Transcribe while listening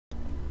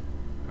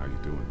How you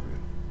doing,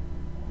 Glenn?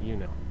 You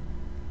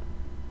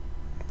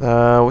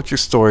know. What's your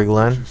story,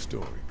 Glenn? What's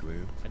your story,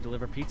 Glenn? I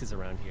deliver pizzas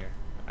around here.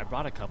 I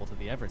brought a couple to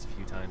the Everetts a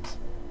few times.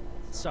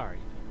 Sorry.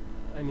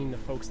 I mean the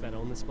folks that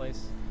own this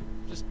place.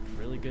 Just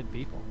really good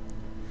people.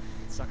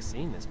 It sucks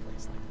seeing this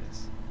place like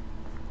this.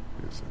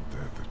 Isn't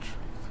that the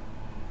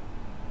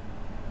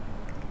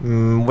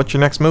truth? What's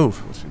your next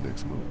move? What's your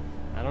next move?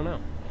 I don't know.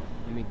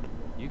 I mean,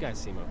 you guys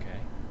seem okay.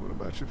 What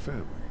about your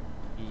family?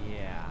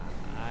 Yeah,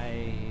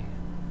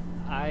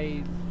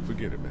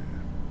 Forget it,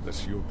 man.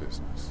 That's your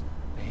business.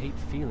 I hate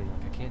feeling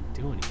like I can't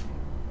do anything.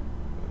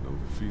 I know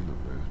the feeling,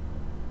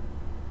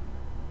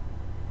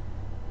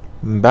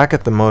 man. Back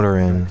at the motor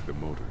inn. Back to the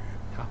motor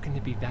inn. How can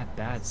it be that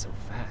bad so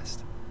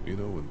fast? You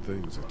know, when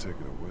things are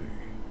taken away,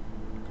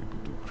 people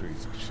do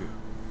crazy shit.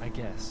 I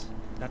guess.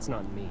 That's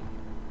not me.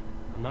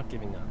 I'm not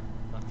giving up.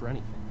 Not for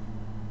anything.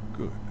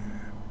 Good,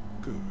 man.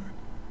 Good.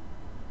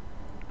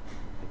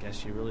 I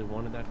guess you really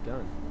wanted that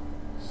gun.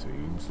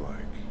 Seems like.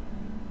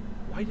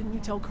 Why didn't you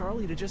tell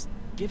Carly to just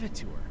give it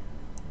to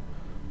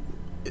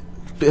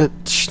her?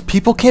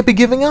 People can't be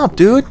giving up,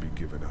 dude. Be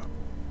giving up.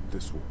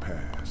 This will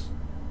pass.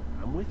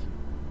 I'm with you.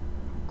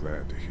 I'm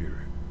glad to hear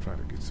it. Try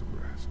to get some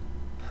rest.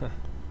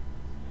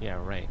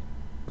 Yeah, right.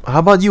 How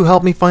about you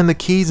help me find the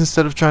keys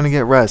instead of trying to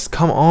get rest?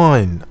 Come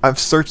on. I've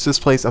searched this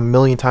place a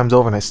million times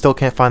over and I still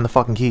can't find the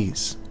fucking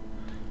keys.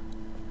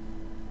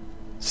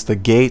 It's the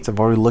gates. I've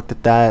already looked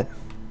at that.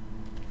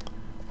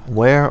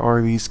 Where are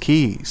these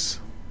keys?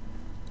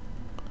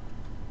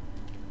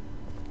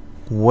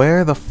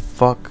 Where the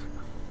fuck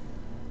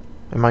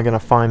am I gonna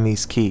find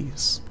these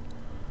keys?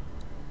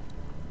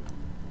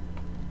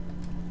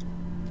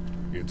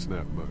 It's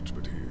not much,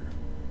 but here.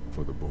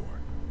 For the boy.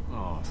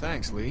 Oh,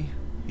 thanks, Lee.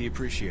 He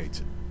appreciates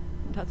it.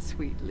 That's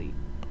sweet, Lee.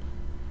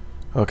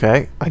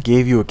 Okay, I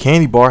gave you a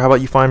candy bar. How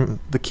about you find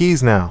the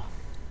keys now?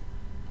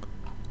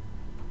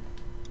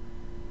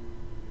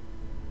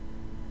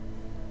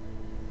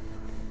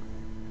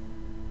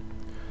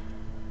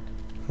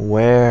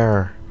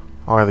 Where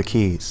are the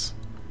keys?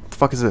 What the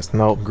fuck is this?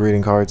 Nope,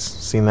 greeting cards.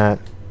 Seen that.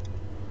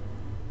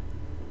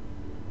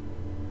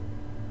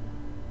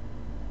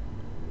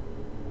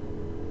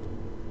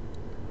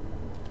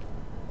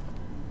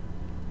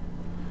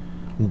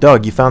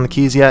 Doug, you found the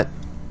keys yet?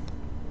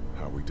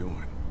 How we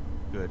doing?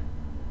 Good.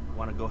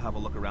 Want to go have a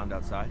look around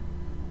outside?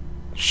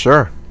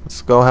 Sure.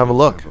 Let's go have a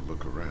look. Have a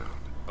look around.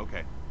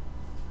 Okay.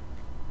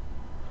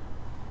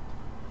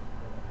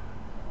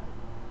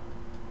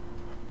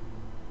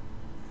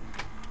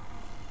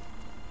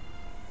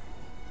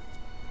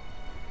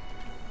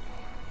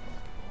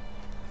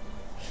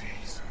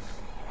 Jesus.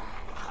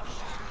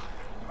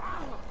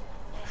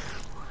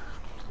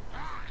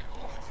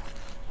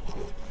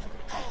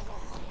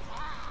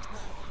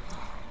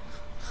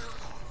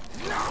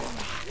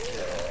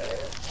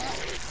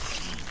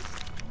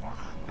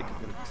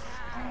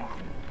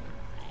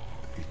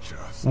 He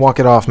just. Walk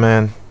it off,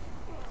 man. As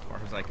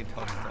far as I can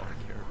tell, that's all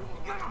they care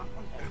about.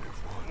 And if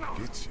one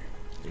gets you,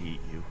 They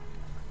eat you.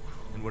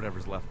 And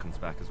whatever's left comes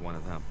back as one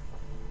of them.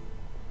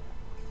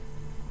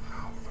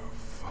 how the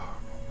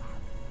fuck?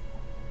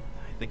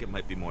 I think it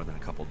might be more than a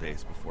couple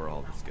days before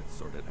all this gets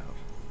sorted out.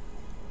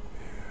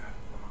 Yeah,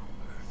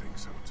 I think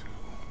so too.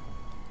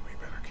 We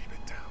better keep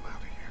it down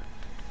out of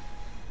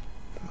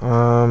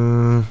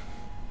here.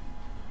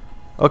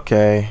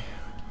 Okay.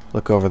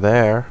 Look over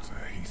there. It's a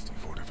hasty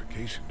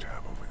fortification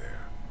job over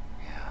there.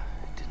 Yeah,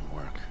 it didn't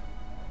work.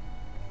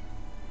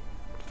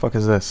 Fuck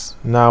is this?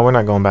 No, we're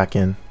not going back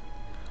in.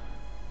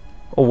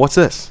 Oh, what's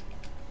this?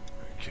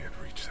 I can't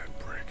reach that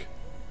brick.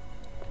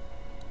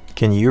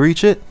 Can you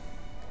reach it?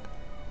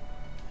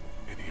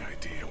 Any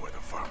idea where the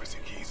pharmacy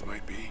keys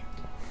might be?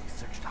 We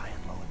searched high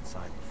and low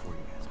inside before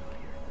you guys got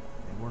here.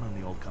 They weren't on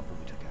the old couple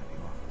we took out of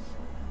the office.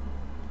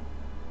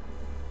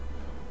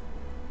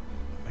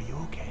 Are you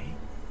okay?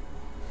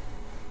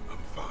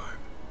 I'm fine.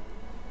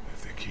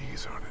 If the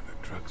keys aren't in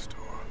the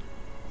drugstore,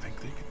 think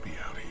they could be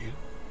out here?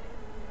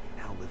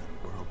 We now live in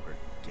a world where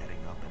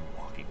getting up and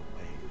walking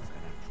away is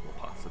an actual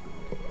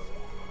possibility.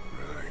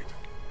 Right.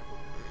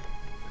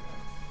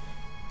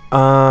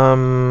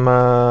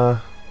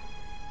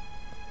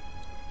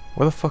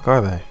 Where the fuck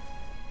are they?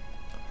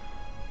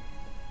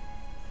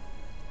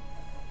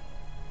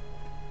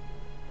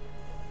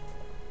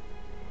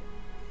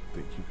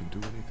 Think you can do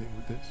anything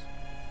with this?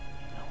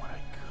 You know what I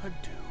could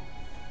do?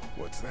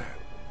 What's that?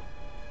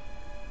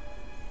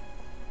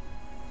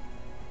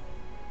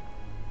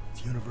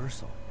 It's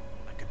universal.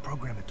 I could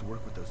program it to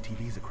work with those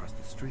TVs across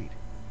the street.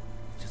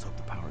 Just hope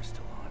the power's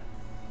still on.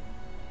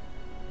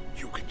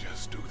 You can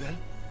just do that?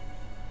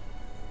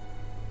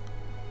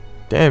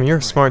 Damn, you're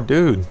a smart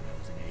dude. That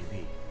was an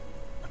AV.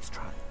 Let's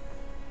try.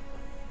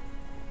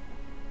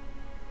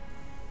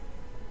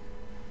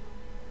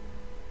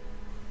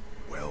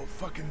 Well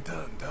fucking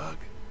done, Doc.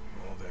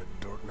 All that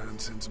dork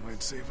nonsense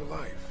might save a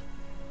life.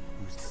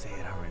 Who's to say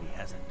it already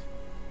hasn't?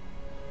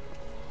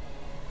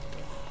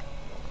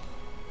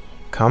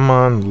 Come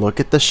on,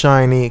 look at the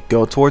shiny.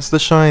 Go towards the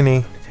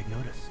shiny. To take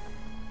notice.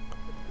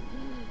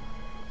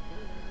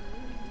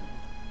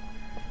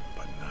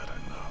 But not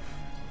enough.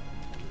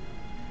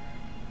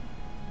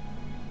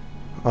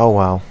 Oh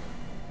wow.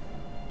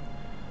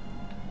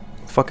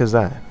 The fuck is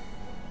that?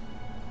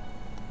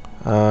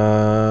 Did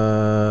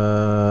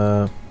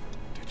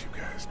you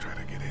guys try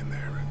to get in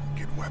there and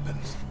get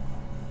weapons?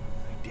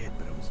 I did,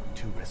 but it was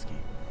too risky.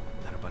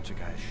 Then a bunch of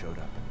guys showed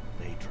up and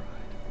they tried.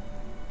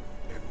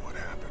 And what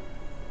happened?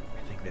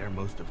 I think they're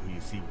most of who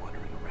you see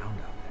wandering around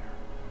out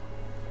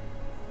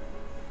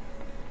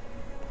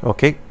there.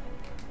 Okay.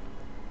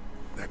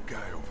 That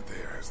guy over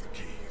there has the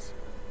keys.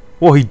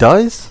 Well, he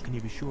does? Can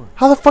you be sure?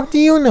 How the fuck do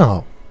you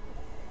know?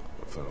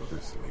 I found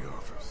this in the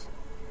office.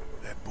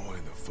 That boy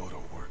in the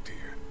photo worked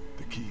here.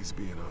 The keys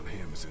being on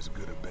him is as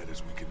good a bet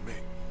as we can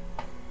make.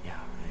 Yeah,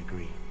 I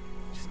agree.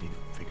 Just need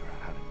to figure out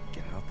how to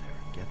get out there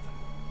and get them.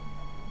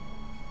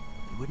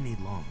 You wouldn't need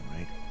long,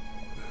 right?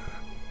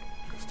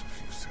 Just a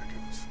few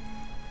seconds.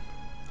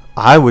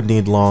 I would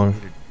need long.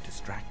 Just need to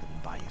distract them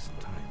and buy you some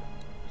time.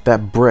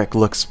 That brick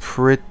looks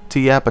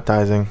pretty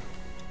appetizing.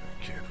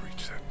 I can't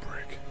reach that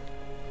brick.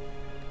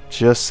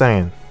 Just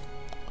saying.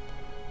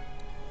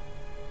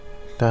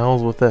 The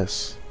hell's with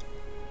this?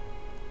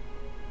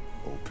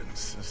 Open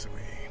sesame.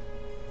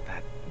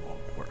 That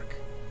won't work.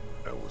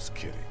 I was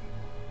kidding.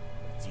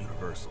 It's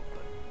universal,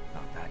 but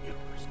not that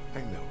universal.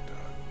 I know,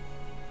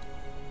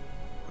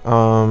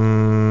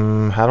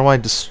 Doc. How do I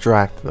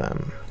distract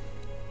them?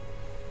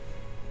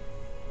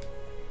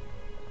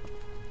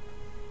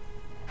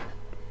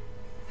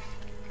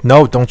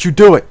 No, don't you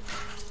do it!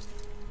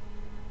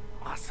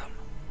 Awesome.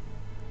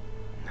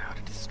 Now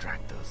to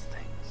distract those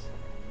things.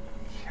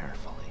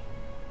 Carefully.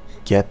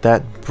 Get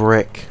that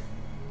brick.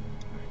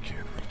 I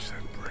can't reach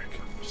that brick.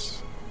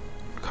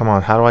 Come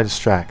on, how do I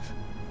distract?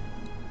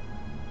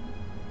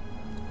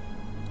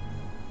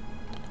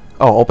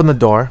 Oh, open the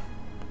door.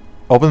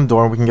 Open the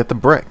door and we can get the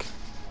brick.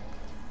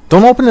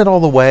 Don't open it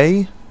all the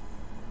way.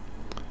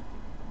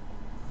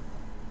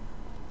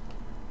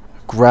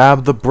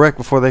 Grab the brick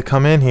before they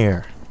come in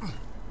here.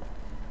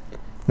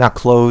 Now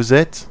close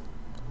it.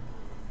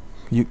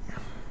 You.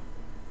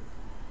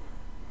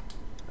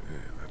 Yeah,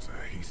 that's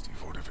a hasty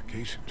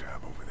fortification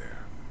job over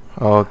there.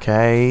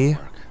 Okay.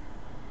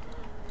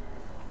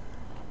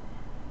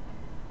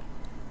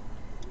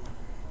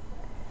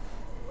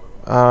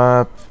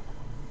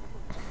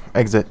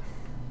 Exit.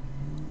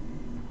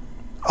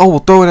 Oh, we'll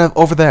throw it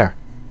over there.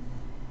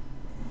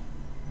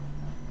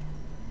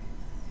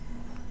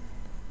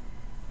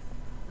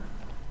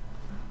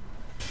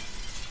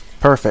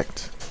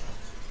 Perfect.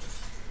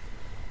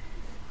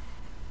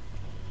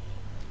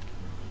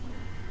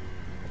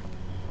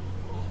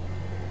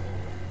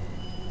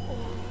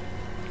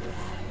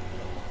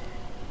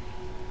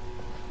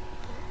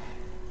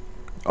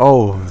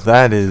 Oh,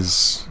 that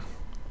is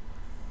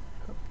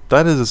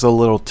a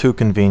little too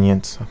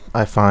convenient,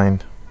 I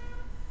find.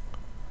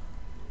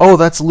 Oh,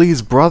 that's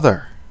Lee's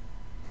brother.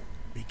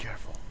 Be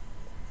careful.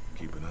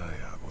 Keep an eye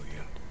out, will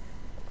you?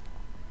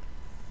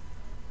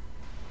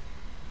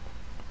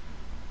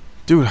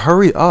 Dude,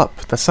 hurry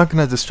up. That's not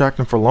gonna distract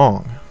him for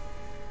long.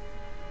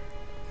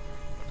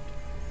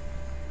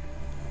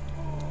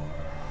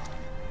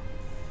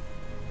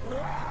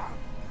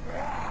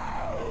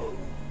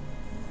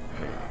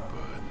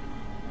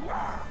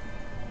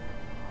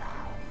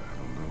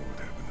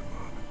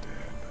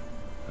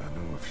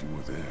 If you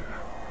were there,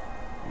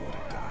 you would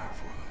have died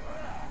for them.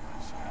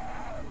 So,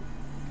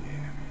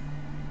 yeah,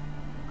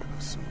 I'm gonna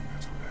assume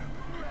that's what happened.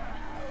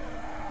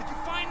 Did you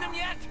find them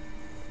yet?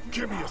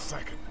 Give me a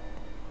second.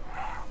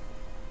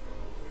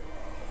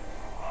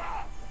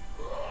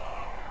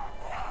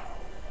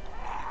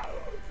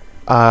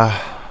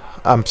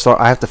 I'm sorry,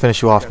 I have to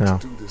finish you off now. I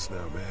got to do this now,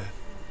 man.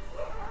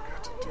 I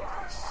got to do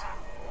this.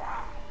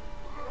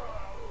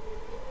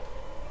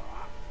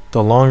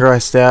 The longer I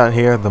stay out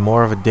here, the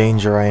more of a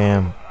danger I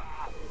am.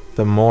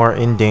 The more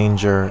in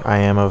danger I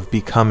am of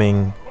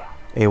becoming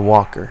a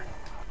walker.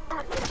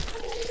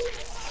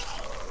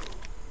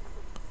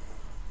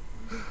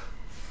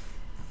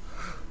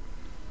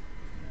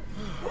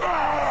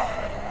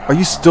 Are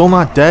you still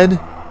not dead?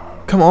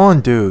 Come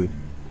on, dude.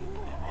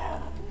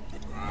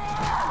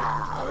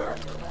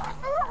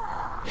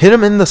 Hit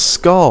him in the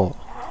skull.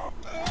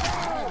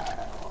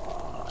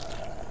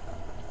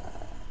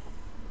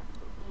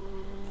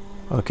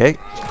 Okay.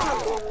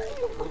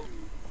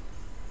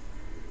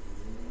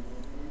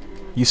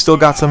 You still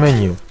got some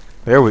in you.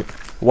 There we.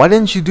 Why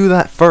didn't you do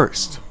that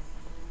first?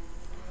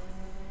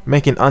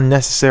 Making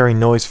unnecessary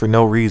noise for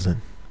no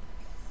reason.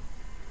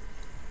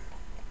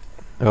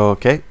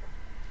 Okay.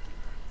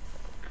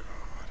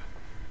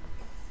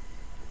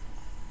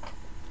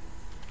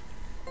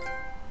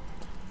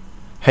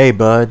 Hey,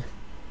 bud.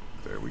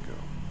 There we go.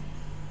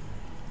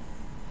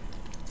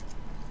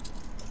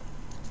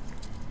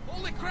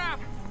 Holy crap!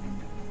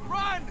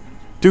 Run!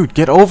 Dude,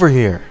 get over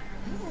here.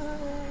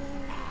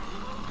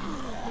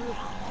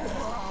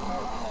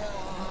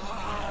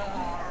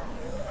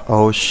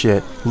 Oh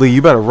shit. Lee,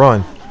 you better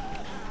run.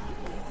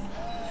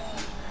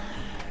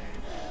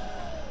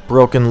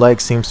 Broken leg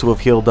seems to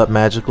have healed up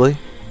magically.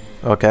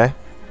 Okay.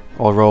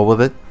 I'll roll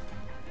with it.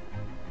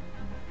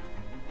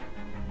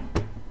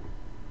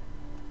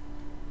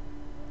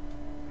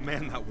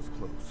 Man, that was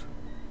close.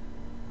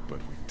 But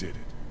we did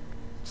it.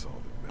 That's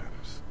all that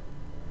matters.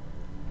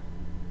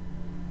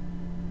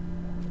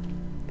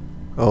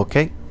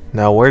 Okay,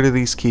 now where do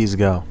these keys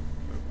go?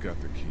 I've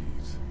got the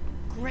keys.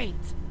 Great.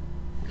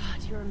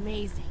 God, you're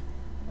amazing.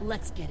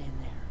 Let's get in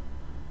there.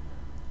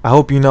 I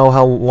hope you know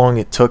how long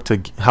it took to,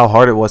 how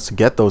hard it was to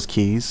get those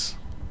keys.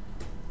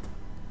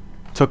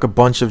 Took a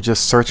bunch of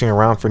just searching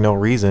around for no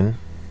reason.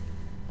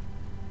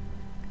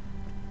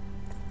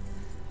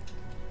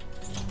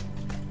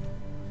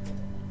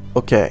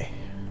 Okay.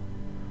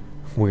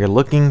 We're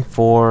looking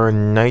for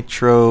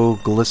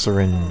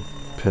nitroglycerin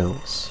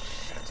pills.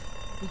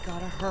 We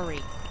gotta hurry.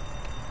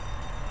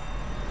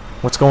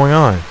 What's going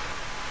on?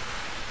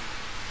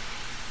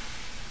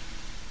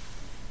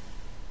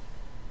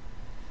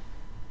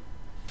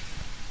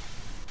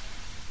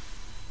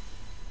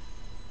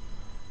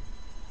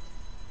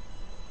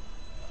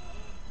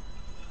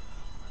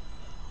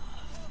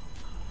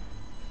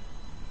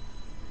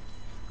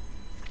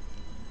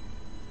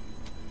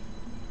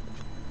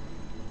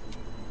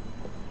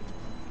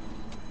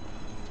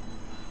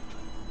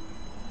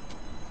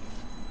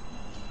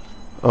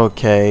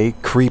 Okay,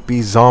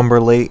 creepy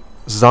zombie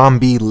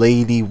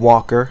lady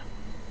walker.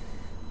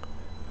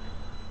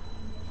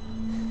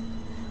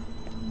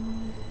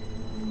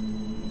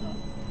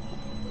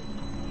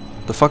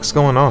 The fuck's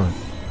going on?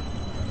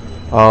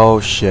 Oh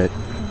shit.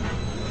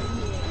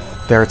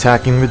 They're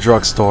attacking the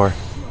drugstore.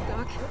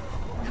 Doc,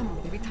 come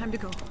on, baby, time to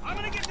go. I'm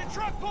gonna get the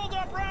truck pulled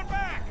up round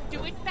back.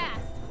 Do it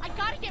fast. I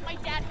gotta get my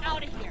dad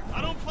out of here.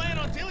 I don't plan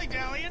on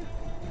dilly-dallying.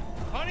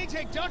 Honey,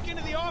 take Duck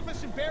into the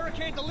office and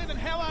barricade the living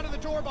hell out of the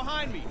door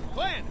behind me.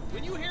 Glenn,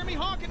 when you hear me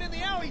honking in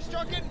the alley,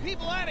 start getting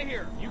people out of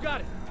here. You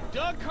got it.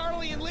 Doug,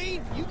 Carly, and Lee,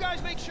 you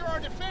guys make sure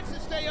our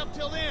defenses stay up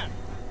till then.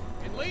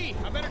 And Lee,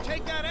 I better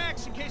take that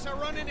axe in case I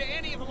run into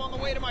any of them on the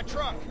way to my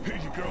truck. Here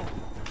you go.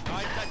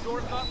 Guys, that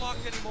door's not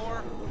locked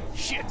anymore.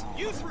 Shit!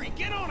 You three,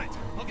 get on it!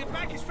 I'll get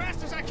back as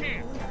fast as I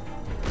can.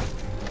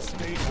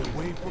 Stay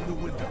away from the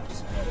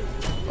windows.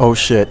 Oh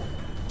shit.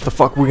 The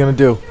fuck we gonna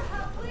do?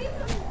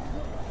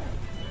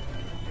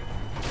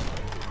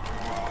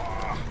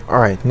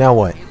 Alright, now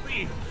what? Hey,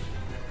 Lee,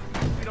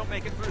 if we don't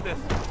make it through this,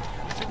 you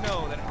should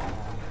know that I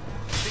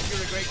think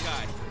you're a great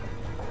guy.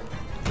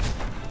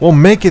 We'll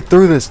make it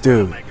through this,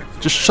 dude.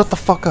 Just shut the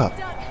fuck up.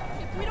 Doc,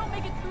 if we don't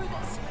make it through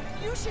this,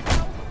 you should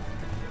know.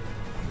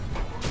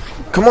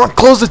 Come on,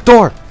 close the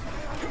door.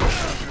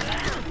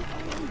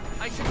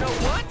 I should know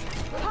what?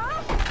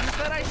 Huh? You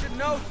said I should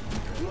know.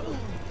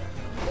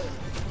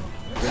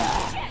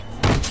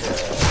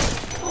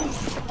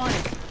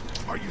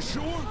 Are you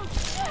sure?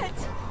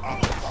 Shit! Oh,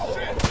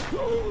 shit!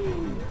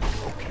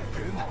 Okay,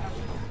 then.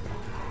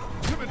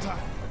 Clementine,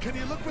 can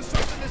you look for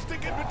something to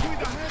stick in between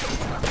the handles?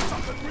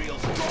 Something real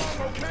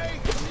strong, okay?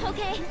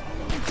 Okay.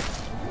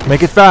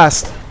 Make it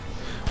fast.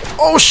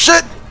 Oh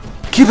shit!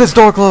 Keep this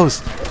door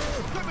closed.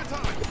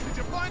 Clementine, did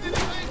you find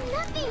anything?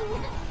 Nothing.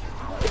 Wait.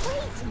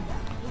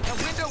 The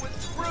window is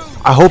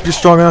screwed. I hope you're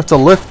strong enough to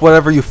lift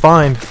whatever you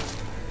find.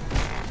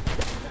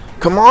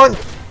 Come on.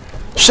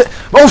 Shit.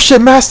 Oh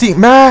shit, mash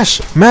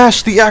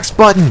the X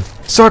button.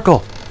 Circle.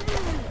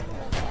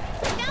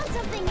 Found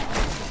something.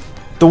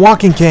 The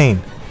walking cane.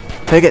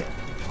 Take it.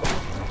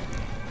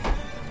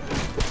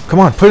 Come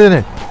on, put it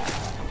in.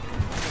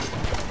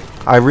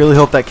 I really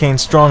hope that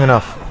cane's strong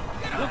enough.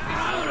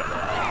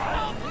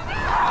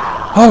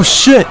 Oh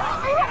shit.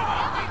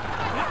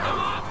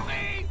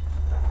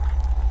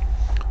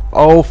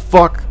 Oh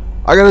fuck.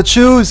 I gotta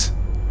choose.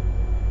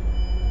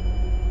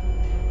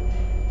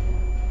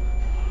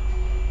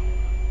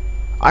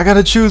 I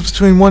gotta choose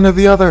between one or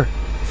the other.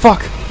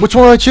 Fuck. Which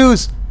one do I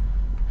choose?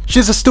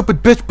 She's a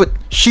stupid bitch, but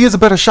she is a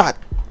better shot.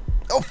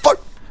 Oh fuck.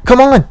 Come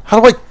on.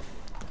 How do I...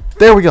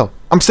 There we go.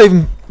 I'm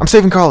saving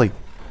Carly.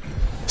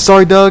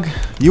 Sorry, Doug.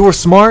 You were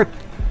smart.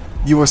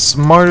 You were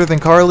smarter than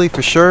Carly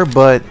for sure,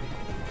 but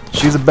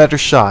she's a better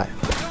shot.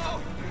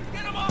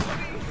 Get him off of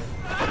me!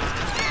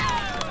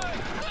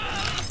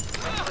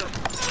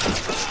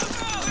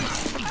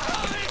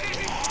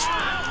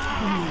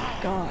 Oh my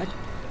god.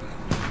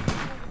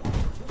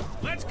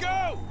 Let's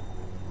go!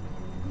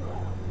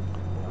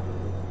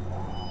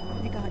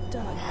 We got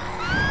Doug.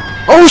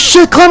 Oh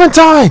shit,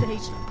 Clementine!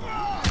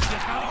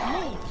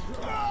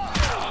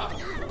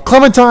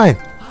 Clementine!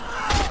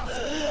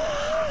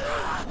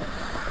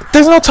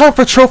 There's no time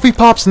for trophy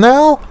pops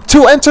now!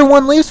 2 enter,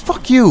 1 leaves?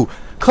 Fuck you!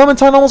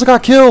 Clementine almost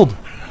got killed!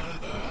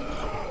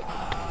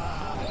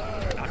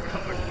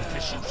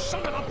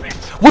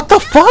 What the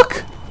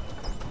fuck?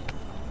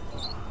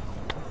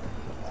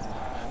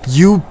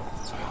 You...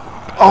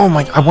 Oh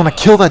my... I want to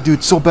kill that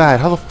dude so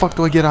bad. How the fuck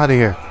do I get out of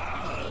here?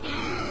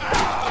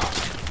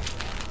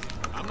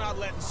 I'm not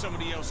letting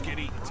somebody else get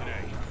eaten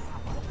today.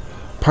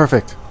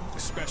 Perfect.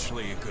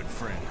 Especially a good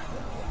friend.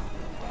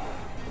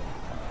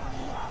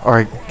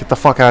 Alright, get the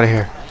fuck out of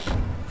here.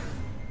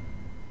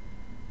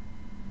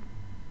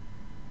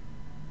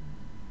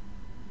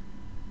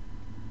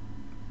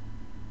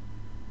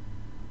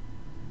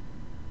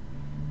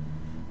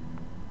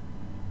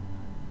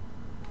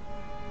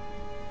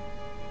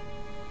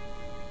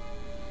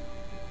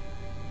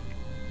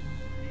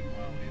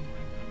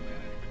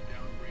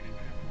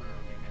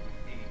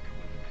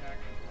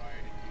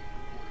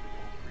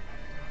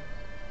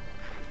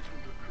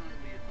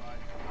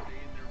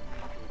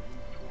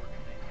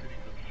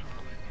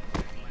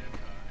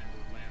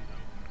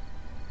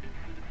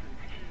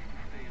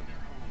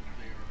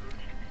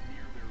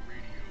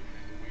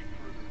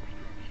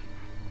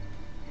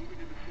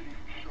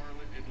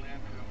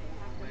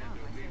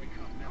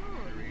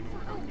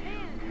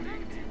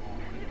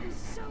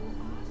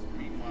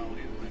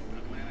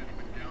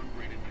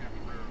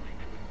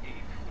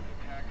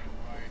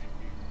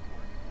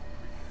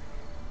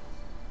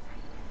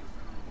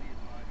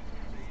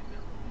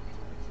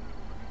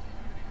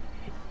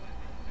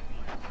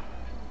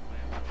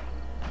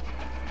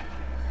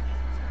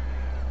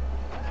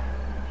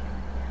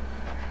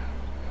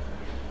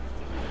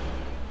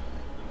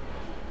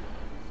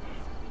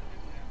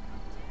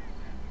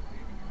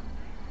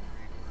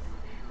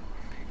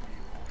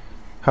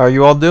 How are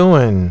you all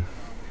doing?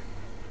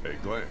 Hey,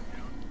 Glenn.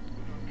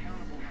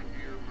 Accountable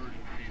severe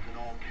emergencies in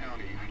all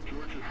counties.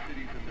 Georgia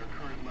cities and their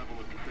current level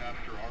of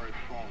disaster are as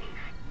follows.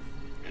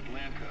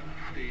 Atlanta,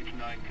 stage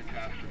 9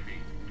 catastrophe.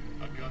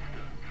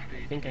 Augusta,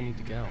 stage I think I need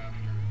to go.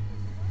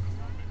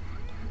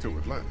 To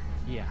Atlanta.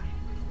 Yeah,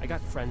 I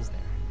got friends there.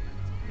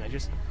 And I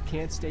just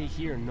can't stay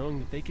here knowing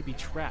that they could be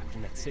trapped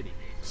in that city.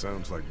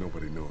 Sounds like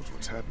nobody knows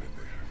what's happening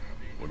there.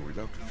 When we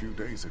left a few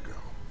days ago,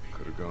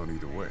 could have gone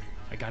either way.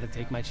 I gotta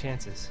take my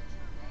chances.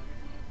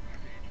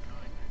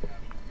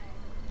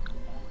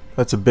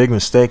 That's a big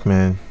mistake,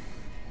 man.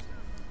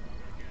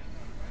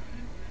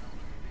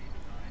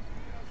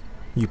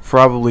 You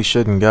probably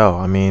shouldn't go.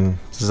 I mean,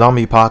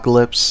 zombie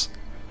apocalypse.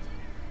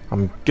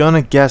 I'm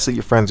gonna guess that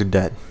your friends are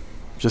dead.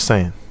 Just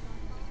saying.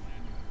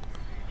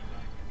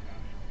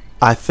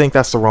 I think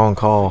that's the wrong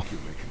call.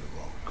 You're making the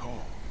wrong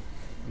call.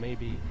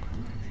 Maybe,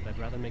 but I'd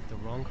rather make the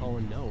wrong call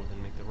and no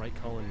than make the right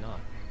call and not.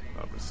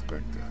 I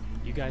respect that.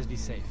 You guys be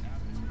safe.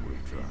 We'll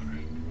try.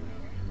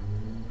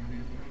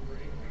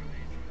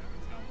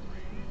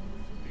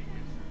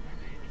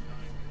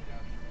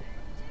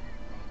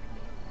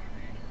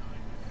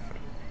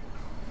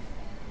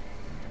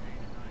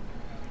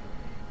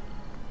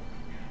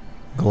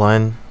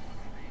 Glenn,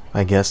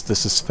 I guess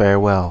this is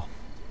farewell.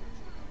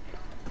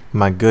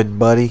 My good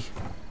buddy,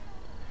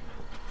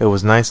 it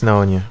was nice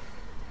knowing you.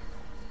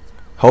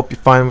 Hope you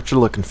find what you're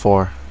looking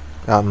for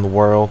out in the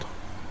world.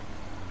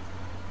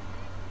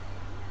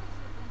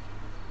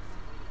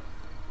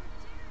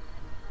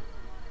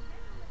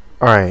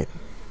 Alright.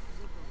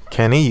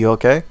 Kenny, you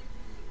okay?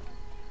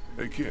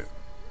 Hey, kid.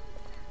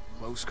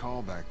 Close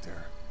call back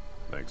there.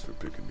 Thanks for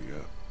picking me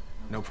up.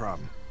 No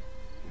problem.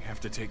 We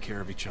have to take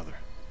care of each other.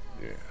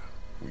 Yeah,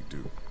 we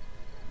do.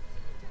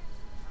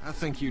 I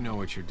think you know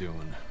what you're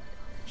doing.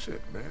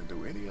 Shit, man,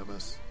 do any of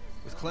us?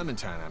 With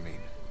Clementine, I mean.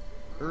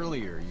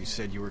 Earlier, you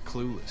said you were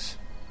clueless.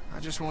 I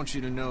just want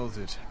you to know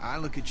that I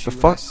look at you The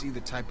and I fuck? see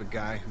the type of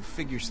guy who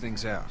figures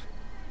things out.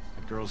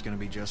 That girl's gonna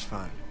be just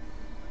fine.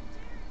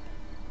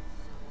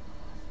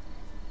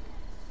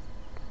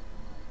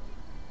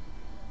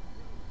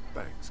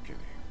 Thanks, Kenny.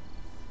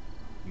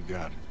 You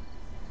got it.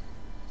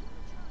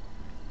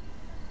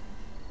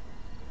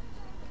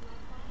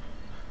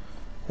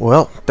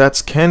 Well,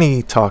 that's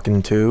Kenny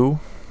talking to.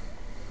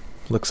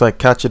 Looks like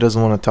Katja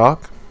doesn't want to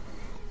talk.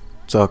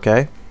 It's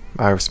okay.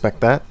 I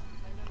respect that.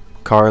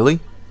 Carly,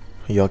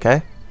 are you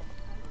okay?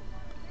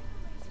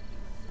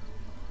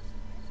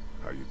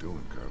 How you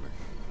doing, Carly?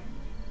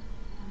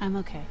 I'm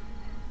okay.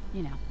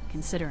 You know,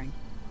 considering.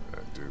 I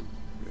do,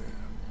 yeah.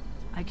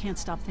 I can't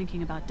stop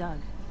thinking about Doug.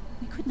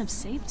 We couldn't have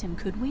saved him,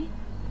 could we?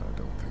 I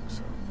don't think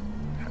so.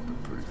 It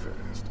happened pretty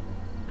fast.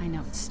 I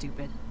know it's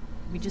stupid.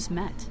 We just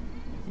met.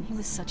 And he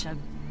was such a...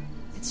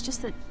 It's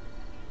just that...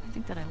 I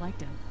think that I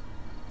liked him.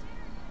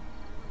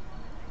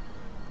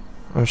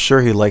 I'm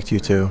sure he liked you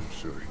too. I'm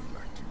sure he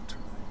liked you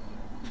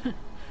too.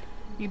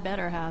 You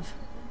better have.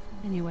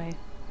 Anyway,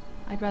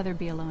 I'd rather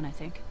be alone, I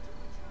think.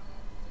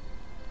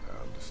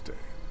 I understand.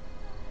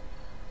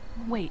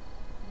 Wait,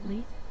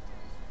 Lee?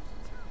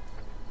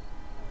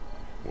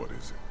 What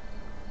is it?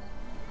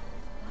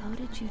 How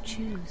did you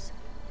choose?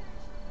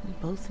 We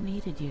both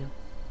needed you.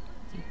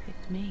 You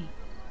picked me.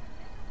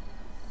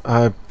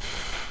 I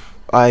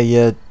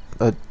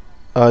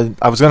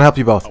was gonna help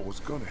you both. I was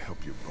gonna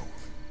help you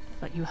both.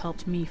 But you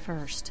helped me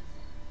first.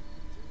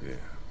 Yeah,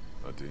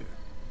 I did.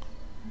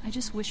 I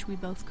just wish we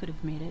both could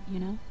have made it, you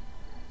know?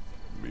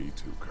 Me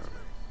too, Carly.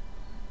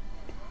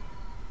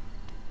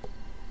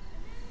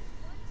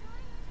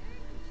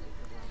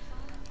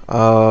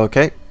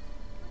 Okay.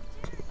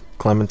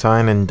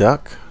 Clementine and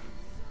Duck.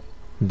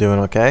 Doing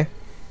okay?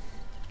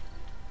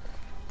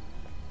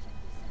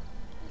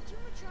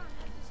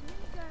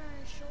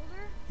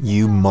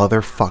 You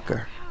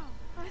motherfucker.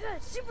 I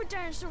thought Super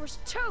Dinosaur was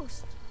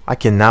toast. I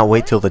cannot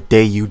wait till the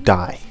day you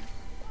die.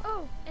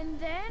 Oh, and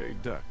then? Hey,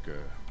 Duck,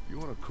 you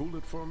wanna cool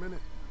it for a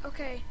minute?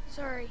 Okay,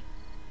 sorry.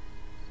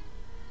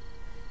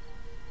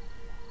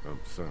 I'm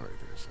sorry,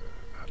 there's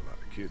not a lot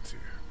of kids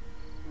here.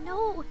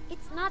 No,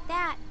 it's not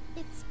that.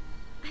 It's...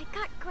 I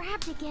got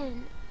grabbed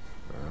again.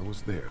 I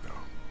was there, though.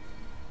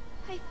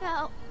 I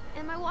fell,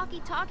 and my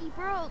walkie-talkie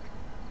broke.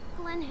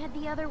 Glenn had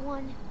the other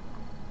one.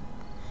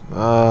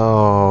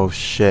 Oh,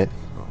 shit.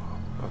 Oh,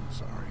 I'm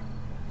sorry.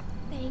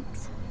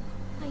 Thanks.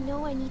 I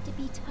know I need to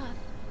be tough.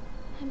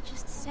 I'm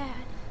just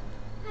sad.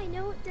 I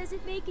know it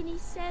doesn't make any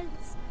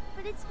sense,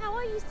 but it's how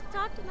I used to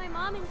talk to my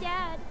mom and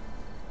dad.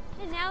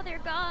 And now they're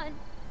gone.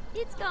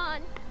 It's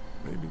gone.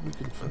 Maybe we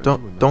can find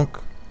you Don't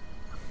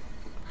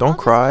I'll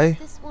cry. Just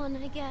take this one,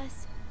 I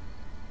guess.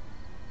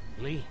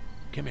 Lee,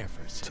 come here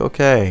first. It's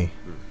okay.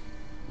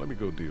 Let me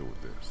go deal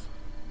with this.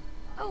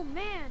 Oh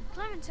man,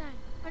 Clementine,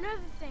 another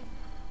thing.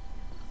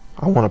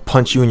 I want to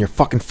punch you in your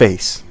fucking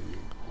face.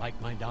 Like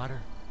my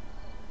daughter?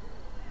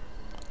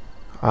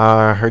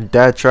 Her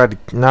dad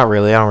tried to... Not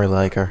really, I don't really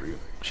like her.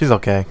 She's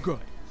okay. Good.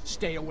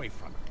 Stay away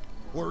from her.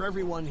 Where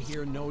everyone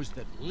here knows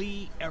that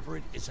Lee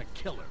Everett is a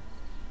killer.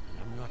 And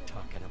I'm not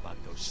talking about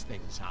those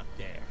things out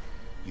there.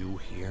 You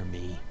hear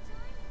me?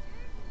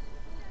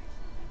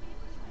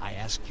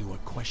 ask you a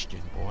question,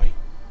 boy.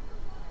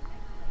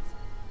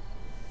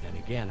 Then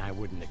again, I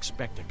wouldn't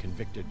expect a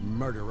convicted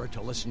murderer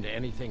to listen to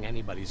anything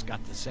anybody's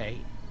got to say.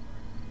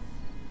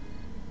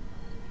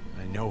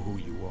 I know who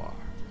you are.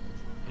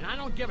 And I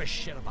don't give a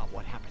shit about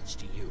what happens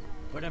to you.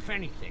 But if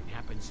anything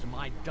happens to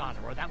my daughter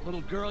or that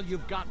little girl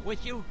you've got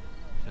with you,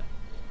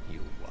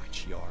 you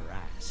watch your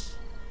ass.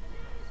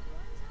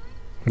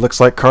 Looks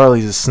like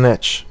Carly's a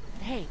snitch.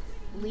 Hey,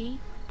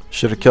 Lee.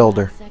 Should have killed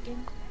her. Second?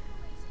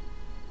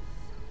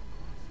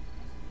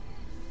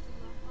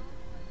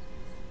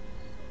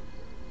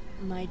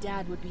 My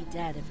dad would be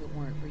dead if it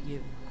weren't for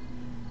you.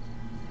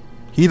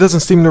 He doesn't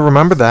seem to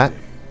remember that.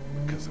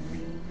 Because of me.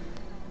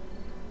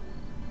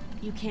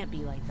 You can't be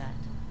like that.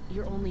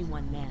 You're only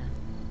one man.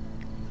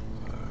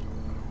 I don't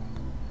know.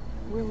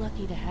 We're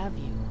lucky to have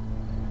you.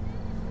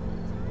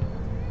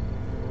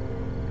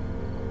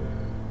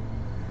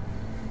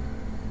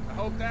 I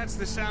hope that's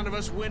the sound of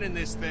us winning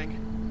this thing.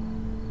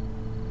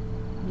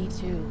 Me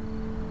too.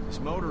 This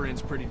motor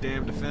inn's pretty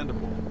damn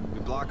defendable. We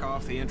block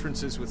off the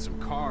entrances with some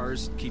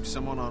cars, keep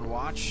someone on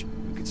watch.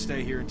 We could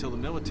stay here until the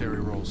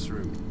military rolls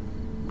through.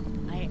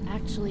 I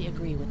actually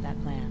agree with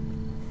that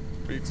plan.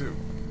 Me too.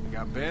 We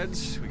got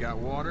beds, we got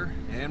water,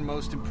 and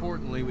most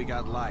importantly, we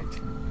got light.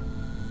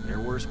 There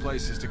are worse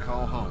places to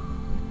call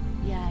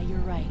home. Yeah, you're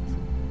right.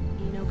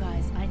 You know,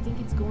 guys, I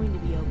think it's going to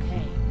be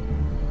okay.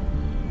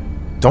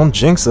 Don't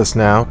jinx us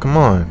now. Come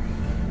on.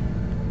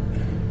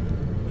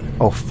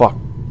 Oh, fuck.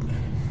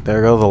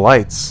 There go the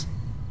lights.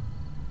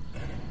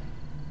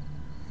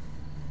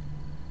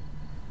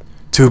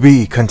 To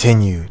be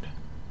continued.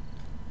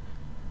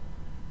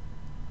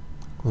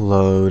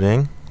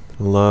 Loading.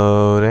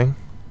 Loading.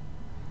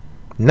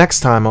 Next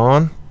time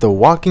on The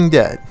Walking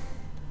Dead.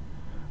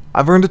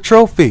 I've earned a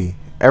trophy.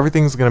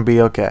 Everything's gonna be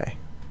okay.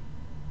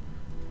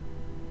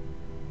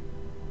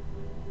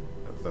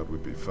 I thought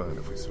we'd be fine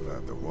if we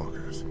survived the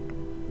walkers.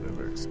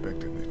 Never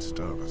expected they'd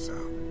starve us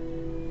out.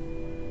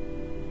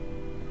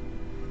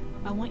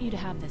 I want you to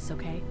have this,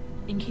 okay?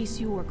 In case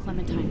you or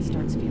Clementine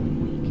starts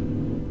feeling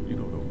weak. You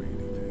don't owe me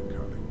anything,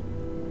 Carly.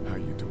 How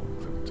you doing,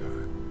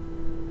 Clementine?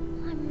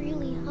 I'm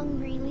really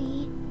hungry,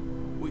 Lee.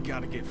 We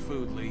gotta get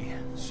food, Lee.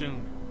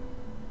 Soon.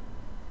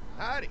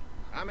 Howdy,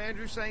 I'm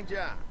Andrew St.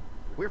 John.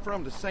 We're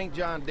from the St.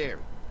 John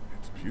Dairy.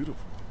 It's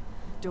beautiful.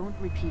 Don't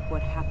repeat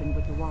what happened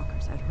with the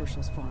walkers at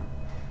Herschel's farm.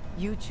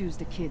 You choose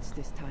the kids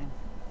this time.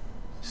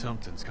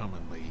 Something's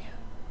coming, Lee.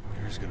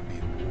 There's gonna be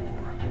a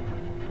war.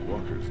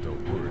 Walkers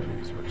don't worry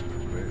me as much as the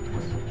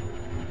bandits.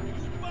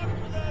 You fuck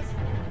with us!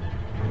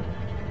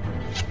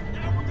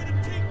 Now we're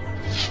gonna take what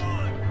we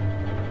want!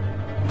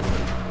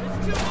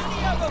 There's too many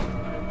of them!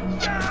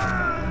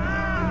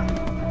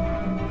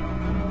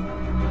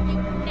 You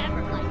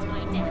never liked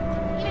my dad.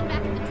 Even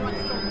back at the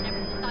drugstore whenever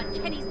you thought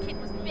Kenny's kid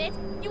was bit,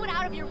 you went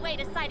out of your way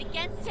to side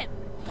against him.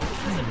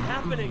 This isn't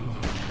happening.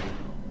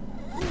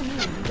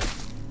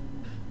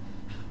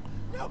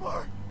 No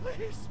more,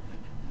 please!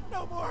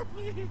 No more,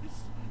 please!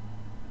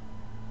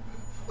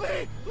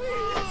 Please,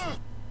 please!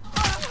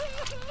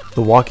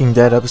 The Walking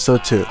Dead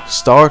Episode 2.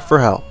 Starved for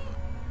help.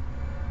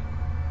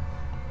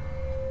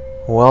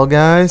 Well,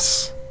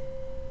 guys.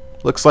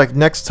 Looks like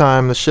next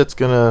time the shit's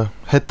gonna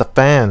hit the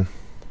fan.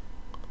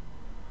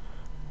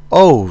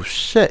 Oh,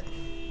 shit.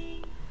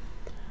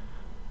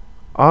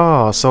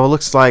 Oh, so it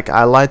looks like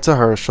I lied to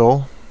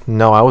Herschel.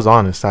 No, I was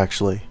honest,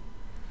 actually.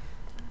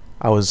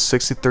 I was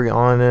 63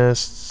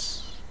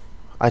 honest.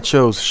 I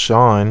chose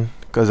Sean,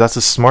 because that's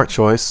a smart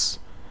choice.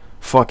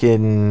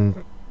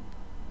 Fucking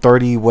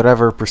 30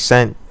 whatever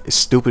 % is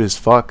stupid as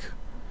fuck.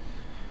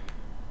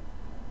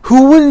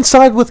 Who wouldn't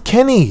side with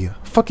Kenny?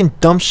 Fucking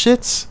dumb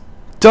shits.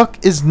 Duck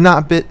is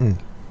not bitten.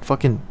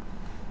 Fucking.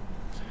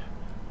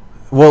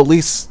 Well, at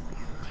least.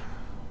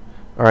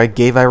 Alright,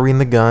 gave Irene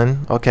the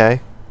gun.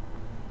 Okay.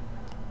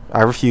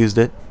 I refused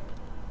it.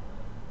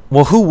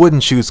 Well, who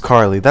wouldn't choose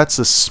Carly? That's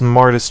the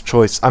smartest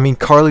choice. I mean,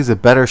 Carly's a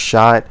better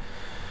shot.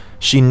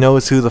 She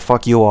knows who the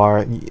fuck you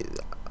are.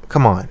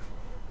 Come on.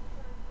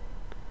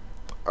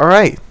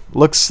 Alright.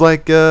 Looks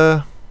like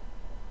that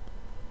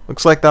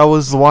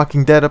was The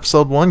Walking Dead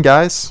Episode 1,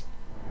 guys.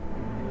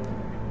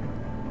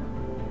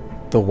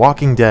 The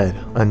Walking Dead.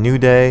 A New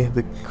Day.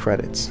 The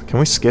credits. Can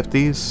we skip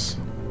these?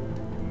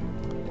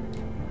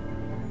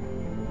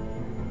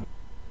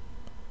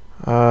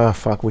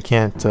 Fuck. We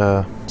can't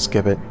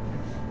skip it.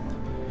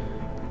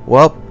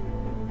 Well,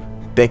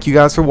 thank you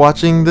guys for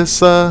watching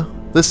this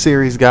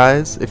series,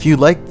 guys. If you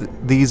like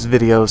these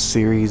video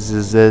series,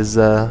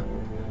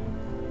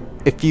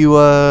 if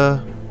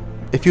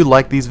you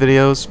like these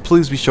videos,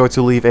 please be sure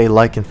to leave a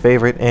like and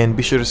favorite, and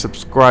be sure to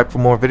subscribe for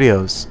more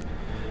videos.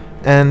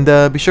 And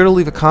be sure to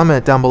leave a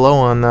comment down below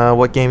on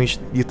what game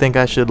you think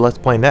I should let's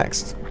play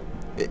next.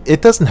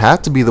 It doesn't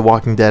have to be The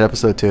Walking Dead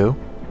Episode 2,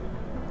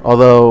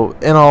 although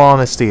in all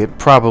honesty it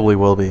probably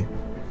will be.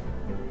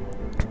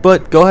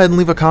 But go ahead and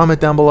leave a comment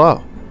down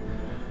below.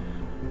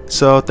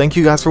 So thank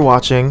you guys for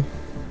watching.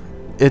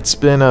 It's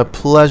been a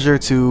pleasure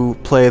to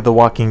play The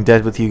Walking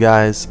Dead with you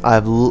guys. I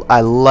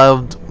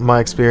loved my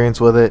experience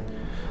with it.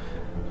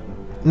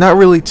 not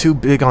really too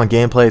big on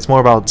gameplay. It's more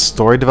about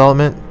story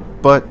development.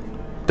 But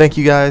thank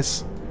you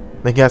guys.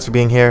 Thank you guys for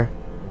being here.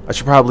 I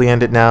should probably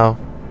end it now.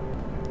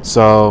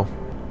 So,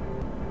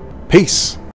 peace.